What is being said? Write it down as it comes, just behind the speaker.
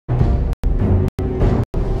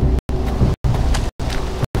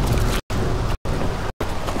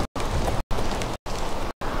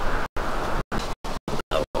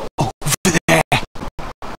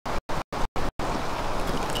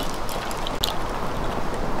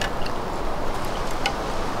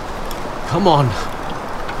Come on.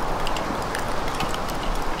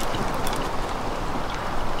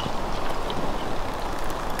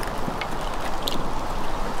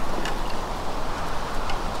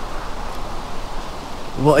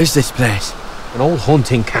 What is this place? An old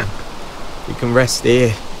hunting camp. You can rest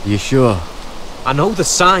here. You sure? I know the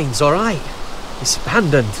signs, alright? It's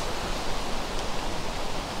abandoned.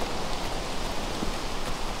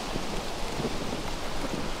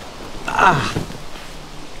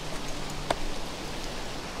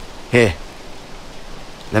 Here.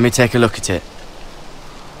 Let me take a look at it.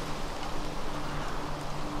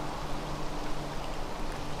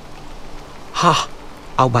 Ha!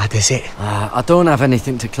 How bad is it? I don't have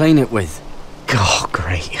anything to clean it with. Oh,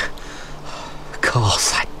 great. Of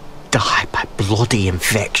course, I die by bloody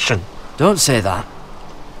infection. Don't say that.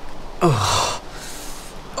 Oh,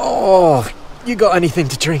 you got anything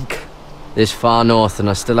to drink? This far north and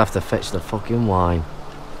I still have to fetch the fucking wine.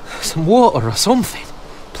 Some water or something,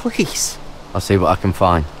 please. I'll see what I can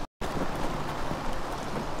find.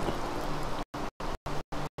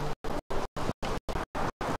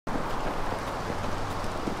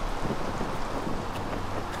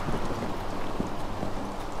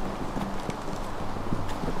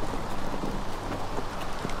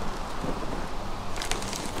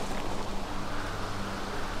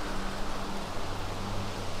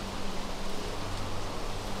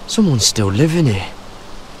 Someone's still living here.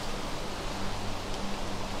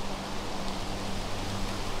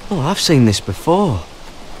 Oh, I've seen this before.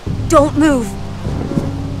 Don't move.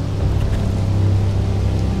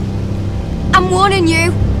 I'm warning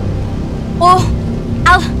you. Or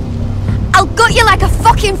I'll gut you like a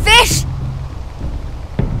fucking fish.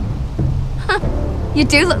 You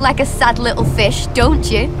do look like a sad little fish,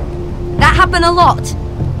 don't you? That happened a lot.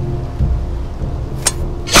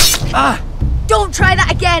 Ah! Don't try that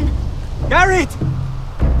again! Garrett!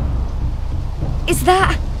 Is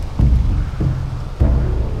that...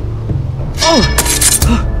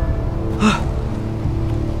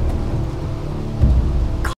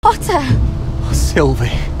 Cotter! Oh,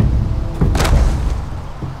 Sylvie.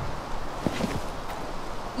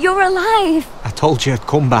 You're alive! I told you I'd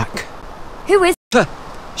come back. Who is...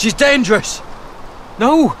 She's dangerous!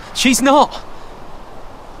 No, she's not.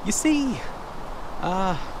 You see,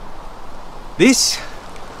 this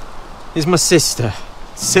is my sister,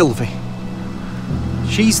 Sylvie.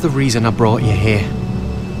 She's the reason I brought you here.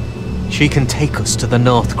 She can take us to the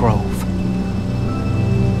North Grove.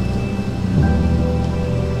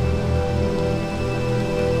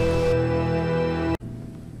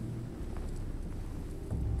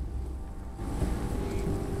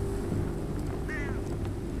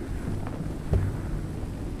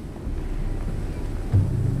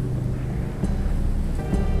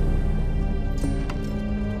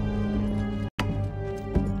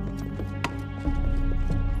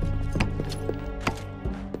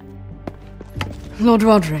 Lord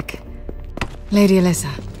Roderick, Lady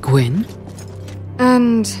Alyssa, Gwyn?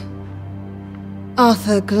 and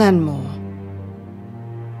Arthur Glenmore.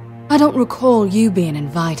 I don't recall you being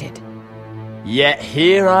invited. Yet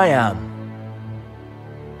here I am.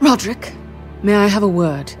 Roderick, may I have a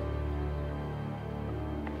word?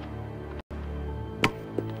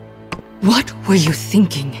 What were you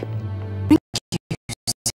thinking?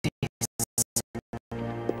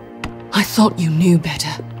 I thought you knew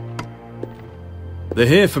better. They're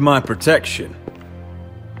here for my protection.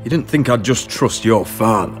 You didn't think I'd just trust your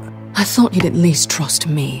father? I thought you'd at least trust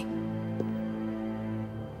me.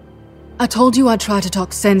 I told you I'd try to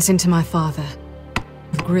talk sense into my father.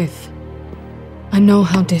 With Griff. I know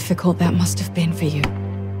how difficult that must have been for you.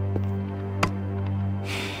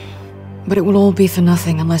 But it will all be for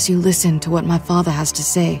nothing unless you listen to what my father has to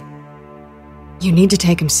say. You need to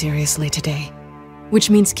take him seriously today, which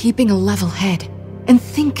means keeping a level head and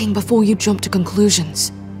thinking before you jump to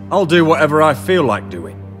conclusions. I'll do whatever I feel like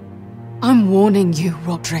doing. I'm warning you,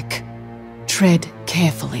 Roderick. Tread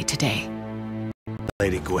carefully today.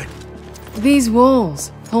 Lady Gwyn. These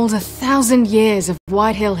walls hold 1,000 years of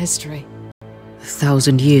White Hill history.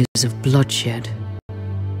 1,000 years of bloodshed.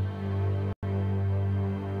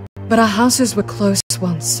 But our houses were close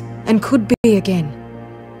once, and could be again.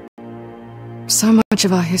 So much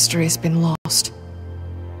of our history has been lost.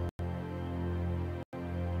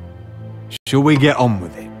 Shall we get on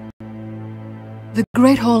with it? The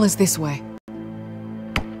Great Hall is this way.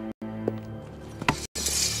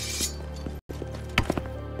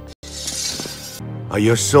 Are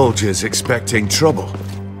your soldiers expecting trouble?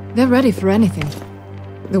 They're ready for anything.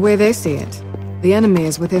 The way they see it, the enemy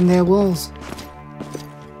is within their walls.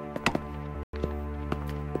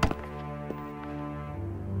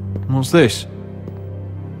 What's this?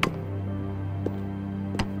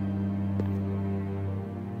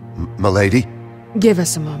 milady? Give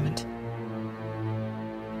us a moment.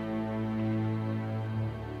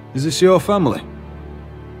 Is this your family?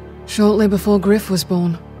 Shortly before Griff was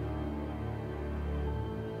born.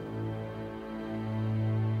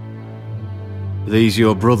 These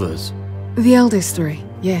your brothers? The eldest three,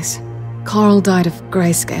 yes. Carl died of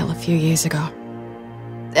grayscale a few years ago.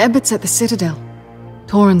 Ebbert's at the Citadel.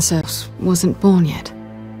 Torrance wasn't born yet.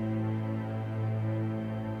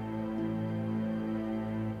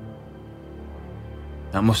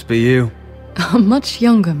 That must be you. A much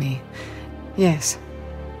younger me. Yes.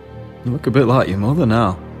 You look a bit like your mother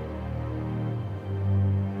now.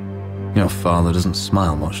 Your father doesn't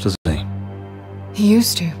smile much, does he? He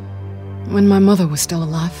used to, when my mother was still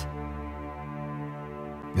alive.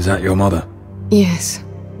 Is that your mother? Yes.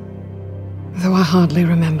 Though I hardly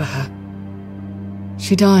remember her.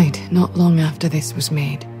 She died not long after this was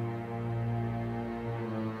made.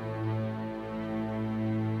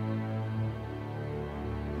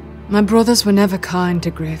 My brothers were never kind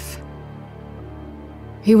to Griff.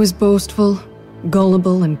 He was boastful,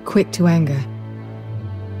 gullible, and quick to anger.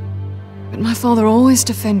 But my father always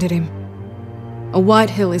defended him. A white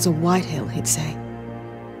hill is a white hill, he'd say.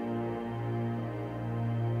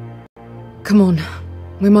 Come on,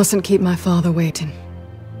 we mustn't keep my father waiting.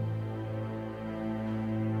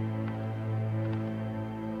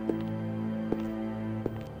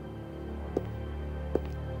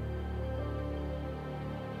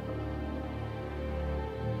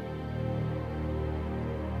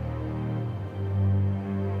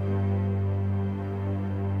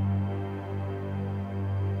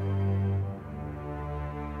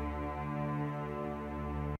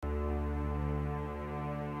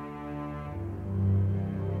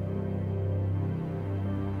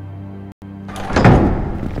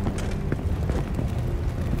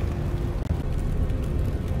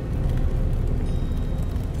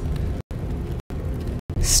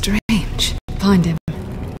 Strange. Find him.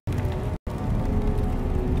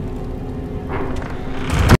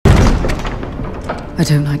 I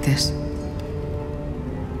don't like this.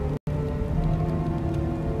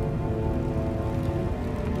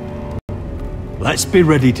 Let's be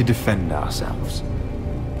ready to defend ourselves.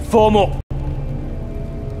 Form up!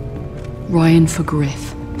 Ryan for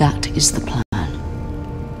Griff. That is the plan.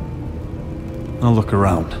 I'll look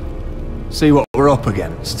around. See what we're up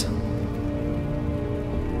against.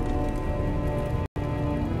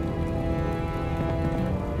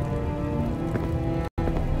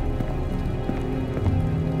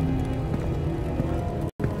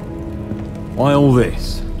 Why all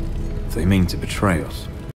this? If they mean to betray us.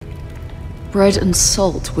 Bread and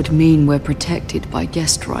salt would mean we're protected by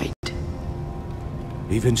guest right.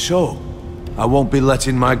 Even so, I won't be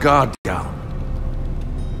letting my guard down.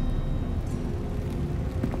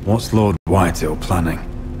 What's Lord Whitehill planning?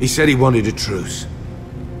 He said he wanted a truce,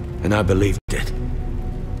 and I believed it.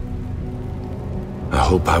 I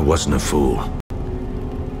hope I wasn't a fool.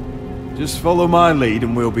 Just follow my lead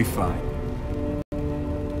and we'll be fine.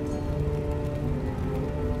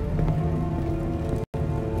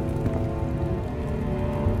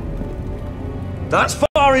 That's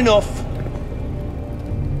far enough!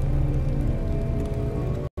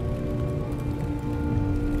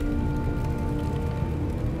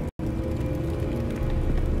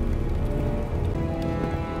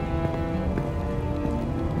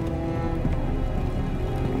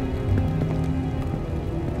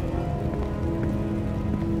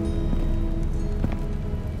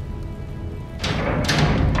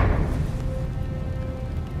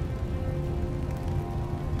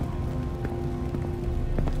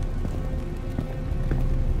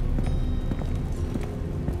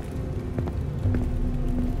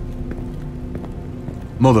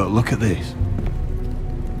 Mother, look at this.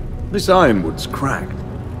 This ironwood's cracked.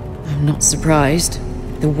 I'm not surprised.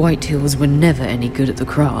 The Whitehills were never any good at the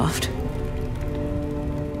craft.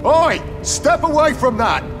 Oi! Step away from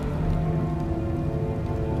that!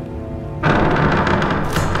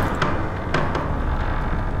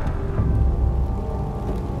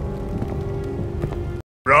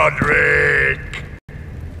 Roderick!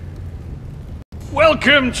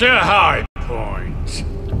 Welcome to High Point.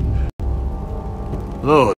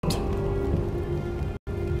 Lord.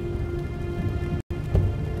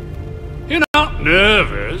 You're not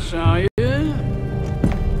nervous, are you?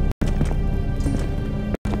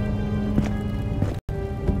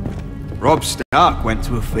 Robb Stark went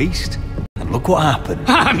to a feast, and look what happened.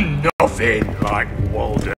 I'm nothing like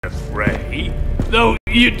Walder Frey. Though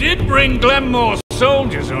you did bring Glenmore's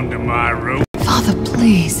soldiers under my roof. Father,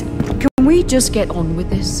 please. Can we just get on with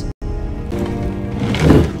this?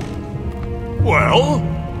 Well?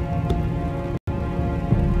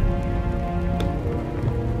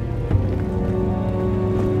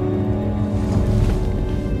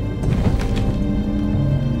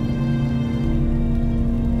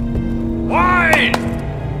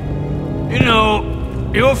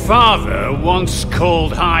 Your father once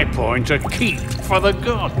called High Point a keep for the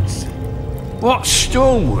gods. What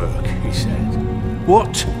stonework, he said.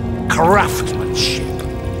 What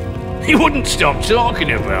craftsmanship. He wouldn't stop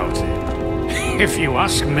talking about it. If you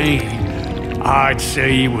ask me, I'd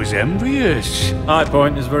say he was envious. High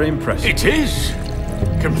Point is very impressive. It is.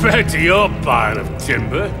 Compared to your pile of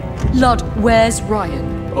timber. Lud, where's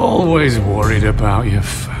Ryan? Always worried about your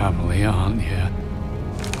family, aren't you?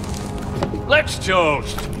 Let's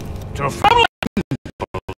toast to family of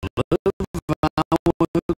our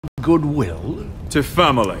goodwill. To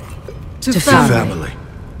family. To family. Family.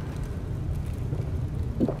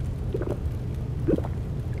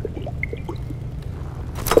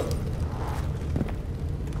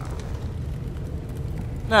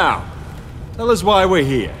 Now, tell us why we're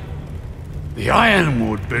here. The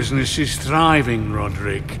ironwood business is thriving,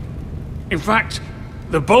 Roderick. In fact,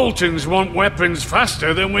 the Boltons want weapons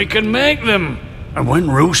faster than we can make them. And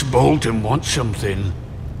when Roose Bolton wants something,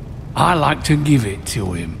 I like to give it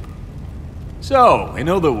to him. So, in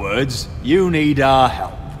other words, you need our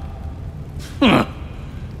help.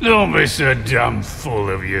 Don't be so damn full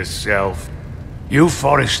of yourself. You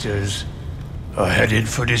Foresters are headed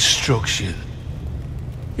for destruction.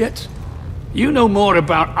 Yet, you know more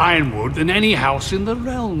about ironwood than any house in the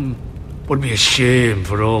realm. Would be a shame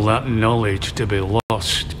for all that knowledge to be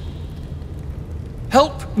lost.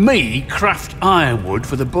 Help me craft ironwood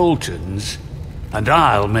for the Boltons, and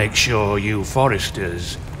I'll make sure you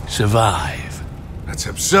Foresters survive. That's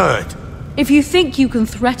absurd. If you think you can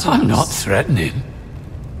threaten us... I'm not threatening.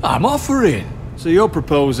 I'm offering. So you're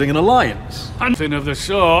proposing an alliance? Nothing of the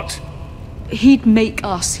sort. He'd make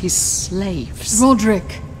us his slaves.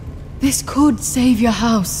 Roderick, this could save your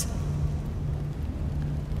house.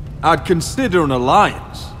 I'd consider an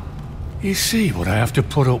alliance. You see what I have to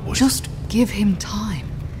put up with? Just give him time.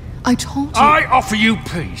 I told you... I offer you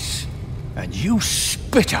peace, and you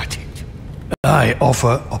spit at it. I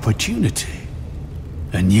offer opportunity,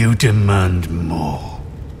 and you demand more.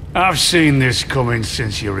 I've seen this coming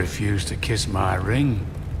since you refused to kiss my ring.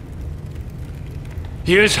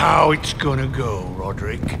 Here's how it's gonna go,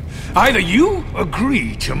 Roderick. Either you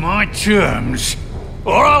agree to my terms,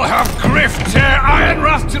 or I'll have Griff tear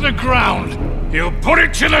Ironwrath to the ground. He'll put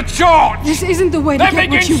it to the torch. This isn't the way to Then get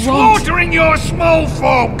what begin you want. slaughtering your small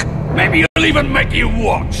folk. Maybe he'll even make you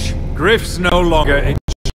watch. Griff's no longer in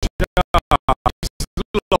charge.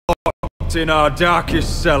 He's locked in our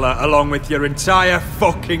darkest cellar along with your entire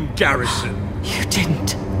fucking garrison. You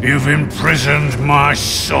didn't. You've imprisoned my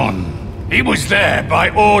son. He was there by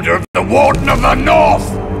order of the Warden of the North!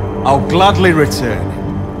 I'll gladly return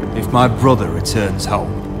him, if my brother returns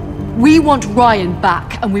home. We want Ryan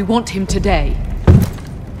back, and we want him today.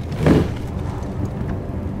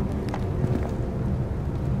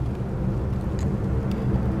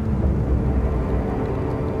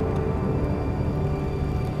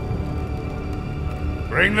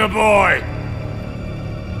 Bring the boy!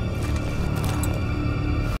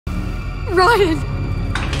 Ryan!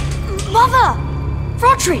 Mother!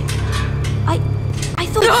 Roderick! I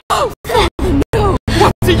thought... No!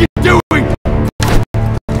 What are you doing?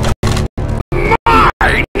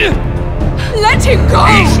 Mine! Let him go!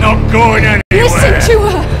 He's not going anywhere! Listen to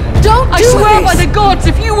her! Don't I swear by the gods,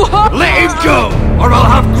 if you hurt... Let him go, or I'll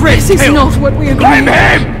have Griff This is killed. not what we agreed. Blame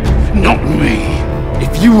him, not me.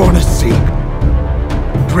 If you want to see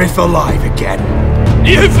Griff alive again...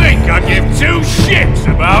 You think I'd give two shits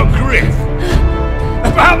about Griff?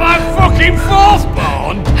 About my fucking fourth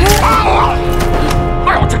born?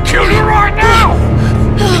 I ought to kill you right now!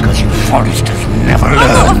 Because you Foresters never learn.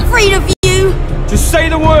 I'm not afraid of you! Just say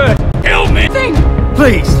the word! Kill me!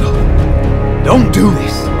 Please, don't do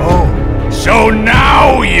this. Oh, So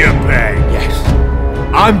now you beg? yes.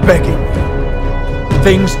 I'm begging you.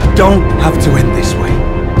 Things don't have to end this way.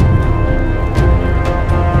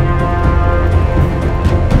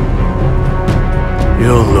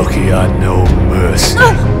 You're lucky I know mercy.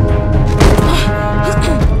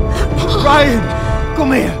 Ryan,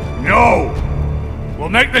 come here. No! We'll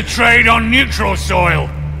make the trade on neutral soil.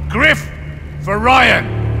 Griff for Ryan.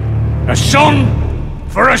 A son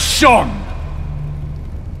for a son.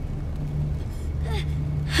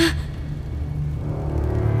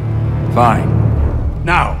 Fine.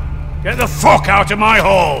 Now, get the fuck out of my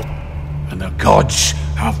hall. And the gods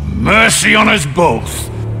have mercy on us both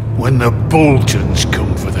when the Boltons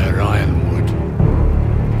come for their ironwood.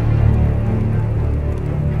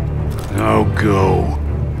 Now go.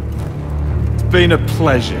 It's been a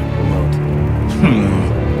pleasure, Lord.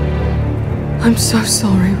 I'm so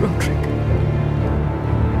sorry, Roderick.